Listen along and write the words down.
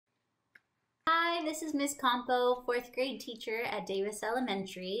Hi, this is Ms. Campeau, 4th grade teacher at Davis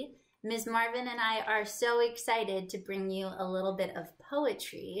Elementary. Ms. Marvin and I are so excited to bring you a little bit of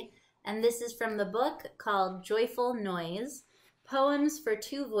poetry, and this is from the book called Joyful Noise, Poems for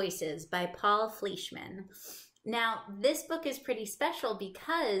Two Voices by Fleischman. Now, this book is pretty special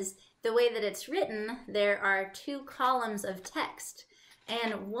because the way that it's written, there are 2 columns of text,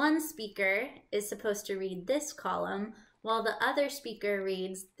 and one speaker is supposed to read this column, while the other speaker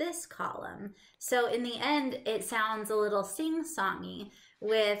reads this column. So in the end, it sounds a little sing-songy,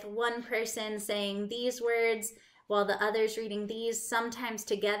 with one person saying these words while the other's reading these, sometimes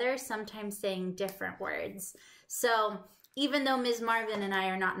together, sometimes saying different words. So even though Ms. Marvin and I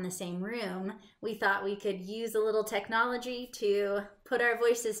are not in the same room, we thought we could use a little technology to put our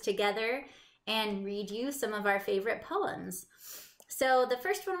voices together and read you some of our favorite poems. So the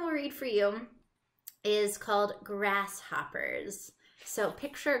first one we'll read for you is called Grasshoppers. So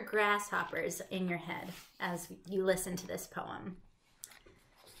picture grasshoppers in your head as you listen to this poem.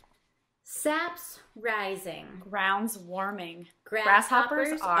 Saps rising. Grounds warming.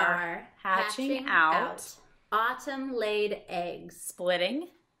 Grasshoppers are hatching out. Autumn laid eggs. Splitting.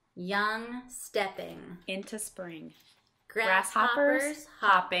 Young stepping. Into spring. Grasshoppers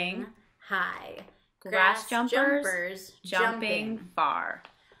hopping high. Grass jumpers jumping far.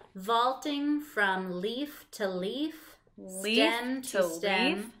 Vaulting from leaf to leaf, Leaf to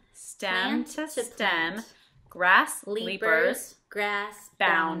leaf, stem to stem, plant. grass Leapers, grass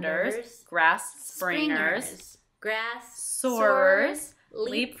bounders, grass springers, grass soarers,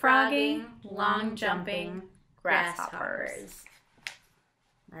 leapfrogging, long jumping, grasshoppers.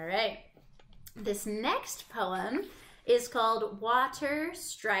 All right. This next poem is called Water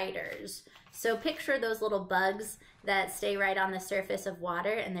Striders. So picture those little bugs that stay right on the surface of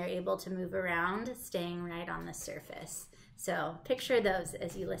water and they're able to move around, staying right on the surface. So picture those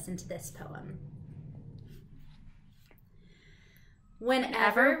as you listen to this poem.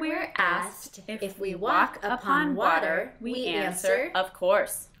 Whenever we're asked if we walk upon water, we answer, of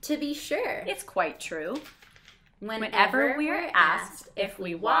course. to be sure. It's quite true. Whenever we're asked if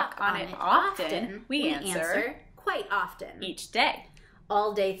we walk on it often, we answer quite often. Each day.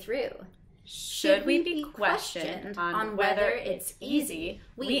 All day through. Should we be questioned on whether it's easy,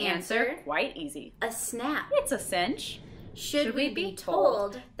 we answer quite easy. A snap. It's a cinch. Should we be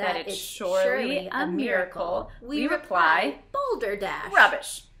told that it's surely a miracle, we reply, boulder dash.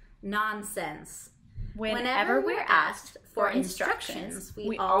 Rubbish. Nonsense. Whenever we're asked for instructions,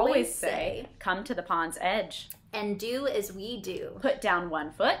 we always say, come to the pond's edge. And do as we do. Put down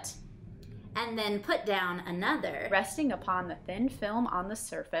one foot. And then put down another. Resting upon the thin film on the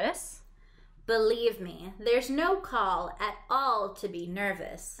surface. Believe me, there's no call at all to be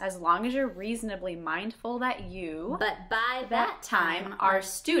nervous. As long as you're reasonably mindful that you, but by that time, our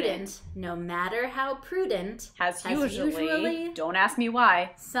student, no matter how prudent, has usually, don't ask me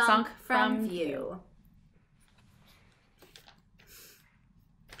why, sunk from view.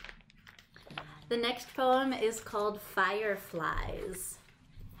 The next poem is called Fireflies.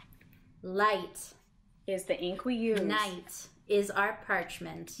 Light is the ink we use. Night is our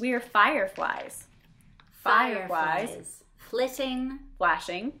parchment. We are fireflies. Fireflies. Flitting.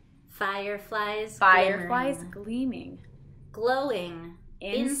 Flashing. Fireflies. Fireflies gleaming. Glowing.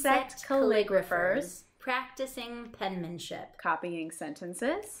 Insect calligraphers. Practicing penmanship. Copying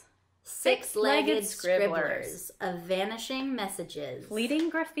sentences. Six-legged scribblers of vanishing messages. Fleeting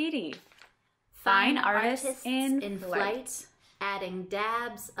graffiti. Fine artists in flight. Adding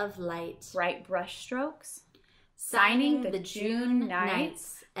dabs of light. Bright brush strokes. Signing the June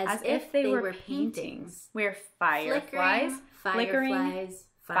nights as if they were paintings. We're fireflies, flickering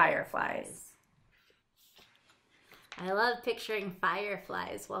fireflies. I love picturing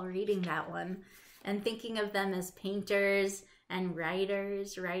fireflies while reading that one and thinking of them as painters and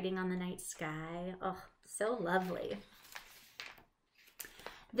writers writing on the night sky. Oh, so lovely.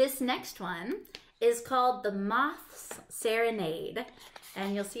 This next one is called The Moth's Serenade,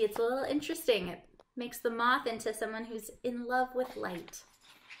 and you'll see it's a little interesting. It makes the moth into someone who's in love with light.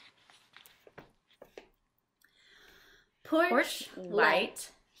 Porch light,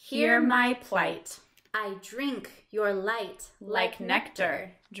 hear my plight. I drink your light like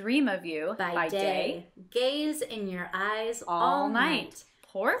nectar. Dream of you by day. Gaze in your eyes all night.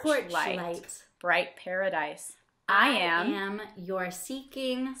 Porch light, bright paradise. I am your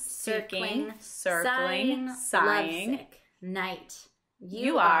seeking, circling, sighing, lovesick night.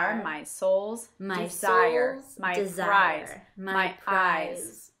 You are my soul's desire, my prize, my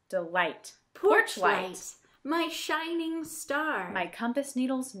eyes' delight. Porch light, my shining star, my compass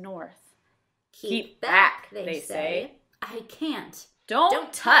needle's north. Keep back, they say. I can't.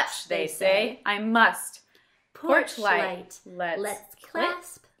 Don't touch, they say. I must. Porch light. Let's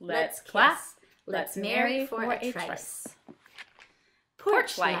clasp. Let's kiss. clasp. Let's marry for a trice.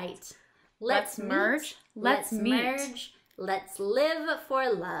 Porch light. Let's merge. Let's meet. Merge. Let's live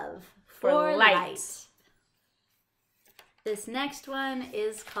for love. For light. This next one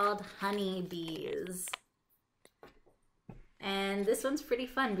is called Honeybees. And this one's pretty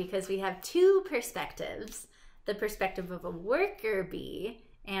fun because we have two perspectives. The perspective of a worker bee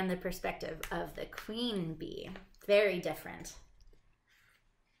and the perspective of the queen bee. Very different.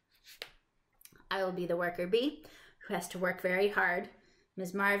 I will be the worker bee who has to work very hard.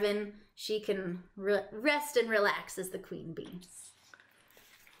 Ms. Marvin, she can rest and relax as the queen bee.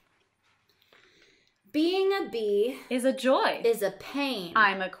 Being a bee is a joy. Is a pain.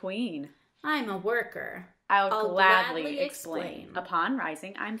 I'm a queen. I'm a worker. I'll gladly explain. Upon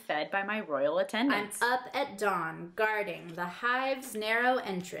rising, I'm fed by my royal attendants. I'm up at dawn, guarding the hive's narrow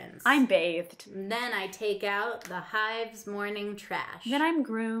entrance. I'm bathed. Then I take out the hive's morning trash. Then I'm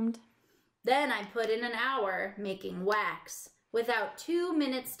groomed. Then I put in an hour making wax, without 2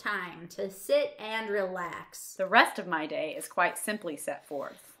 minutes time to sit and relax. The rest of my day is quite simply set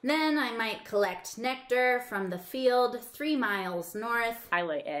forth. Then I might collect nectar from the field 3 miles north. I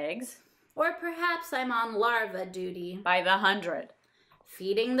lay eggs. Or perhaps I'm on larva duty. By the 100.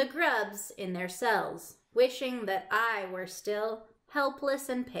 Feeding the grubs in their cells, wishing that I were still helpless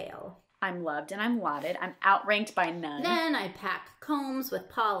and pale. I'm loved and I'm lauded. I'm outranked by none. Then I pack combs with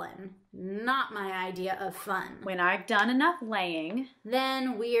pollen. Not my idea of fun. When I've done enough laying,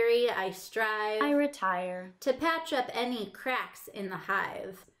 then weary I strive. I retire. To patch up any cracks in the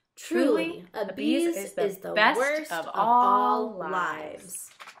hive. Truly, a bee's is the best worst of all lives.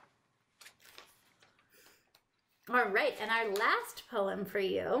 All right, and our last poem for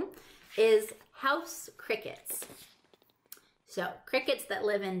you is House Crickets. So, crickets that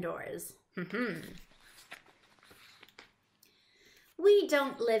live indoors. We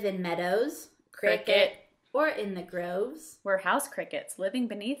don't live in meadows, cricket, or in the groves. We're house crickets living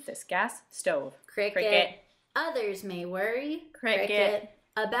beneath this gas stove. Cricket. Others may worry, cricket,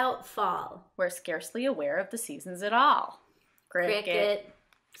 about fall. We're scarcely aware of the seasons at all. Cricket.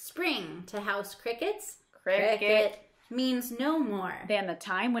 Spring to house crickets. Cricket means no more than the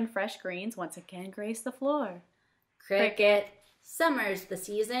time when fresh greens once again grace the floor. Cricket. Summer's the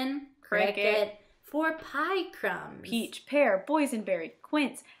season. Cricket. For pie crumbs. Peach, pear, boysenberry,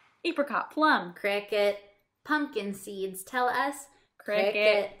 quince, apricot, plum. Cricket. Pumpkin seeds tell us.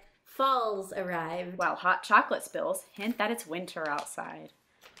 Cricket. Fall's arrived. While hot chocolate spills hint that it's winter outside.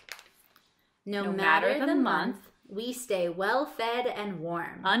 No matter the month, we stay well fed and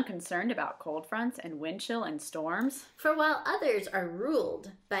warm. Unconcerned about cold fronts and wind chill and storms. For while others are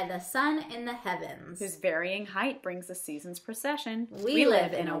ruled by the sun in the heavens, whose varying height brings the season's procession, we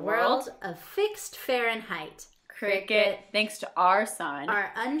live in a world of fixed Fahrenheit. Cricket, thanks to our sun,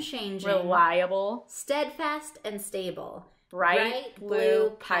 are unchanging, reliable, steadfast and stable, bright blue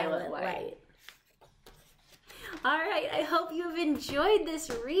pilot light. All right, I hope you've enjoyed this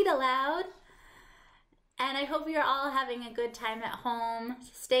read aloud. And I hope you're all having a good time at home,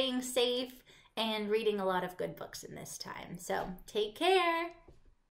 staying safe, and reading a lot of good books in this time. So take care.